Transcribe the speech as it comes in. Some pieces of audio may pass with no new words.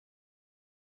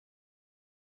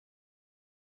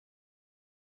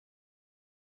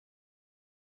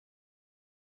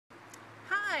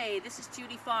Hi, this is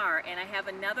Judi Farr, and I have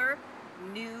another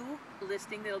new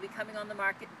listing that will be coming on the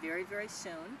market very, very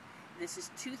soon. This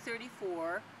is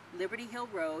 234 Liberty Hill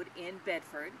Road in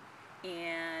Bedford,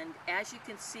 and as you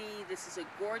can see, this is a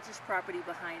gorgeous property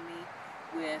behind me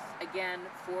with, again,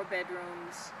 4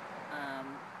 bedrooms,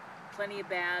 plenty of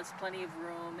baths, plenty of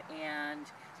room, and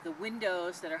the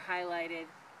windows that are highlighted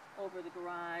over the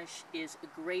garage is a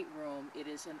great room. It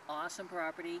is an awesome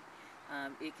property.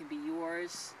 It can be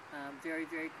yours very,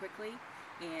 very quickly,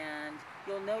 and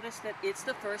you'll notice that it's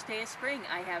the first day of spring.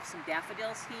 I have some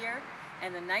daffodils here,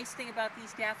 and the nice thing about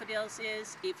these daffodils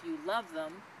is if you love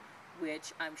them,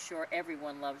 which I'm sure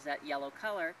everyone loves that yellow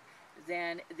color,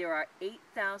 then there are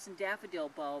 8,000 daffodil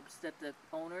bulbs that the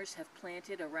owners have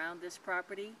planted around this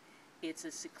property. It's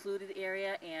a secluded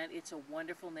area, and it's a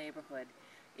wonderful neighborhood.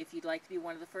 If you'd like to be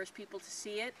one of the first people to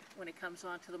see it when it comes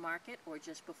onto the market or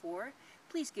just before,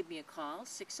 please give me a call,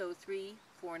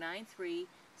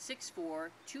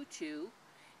 603-493-6422,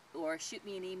 or shoot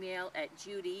me an email at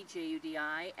Judi, Judi,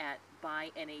 at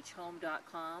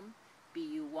buynhhome.com,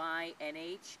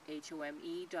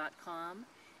 BUYNHHOME.com,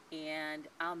 and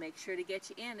I'll make sure to get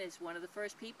you in as one of the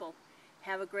first people.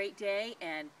 Have a great day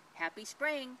and happy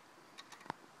spring!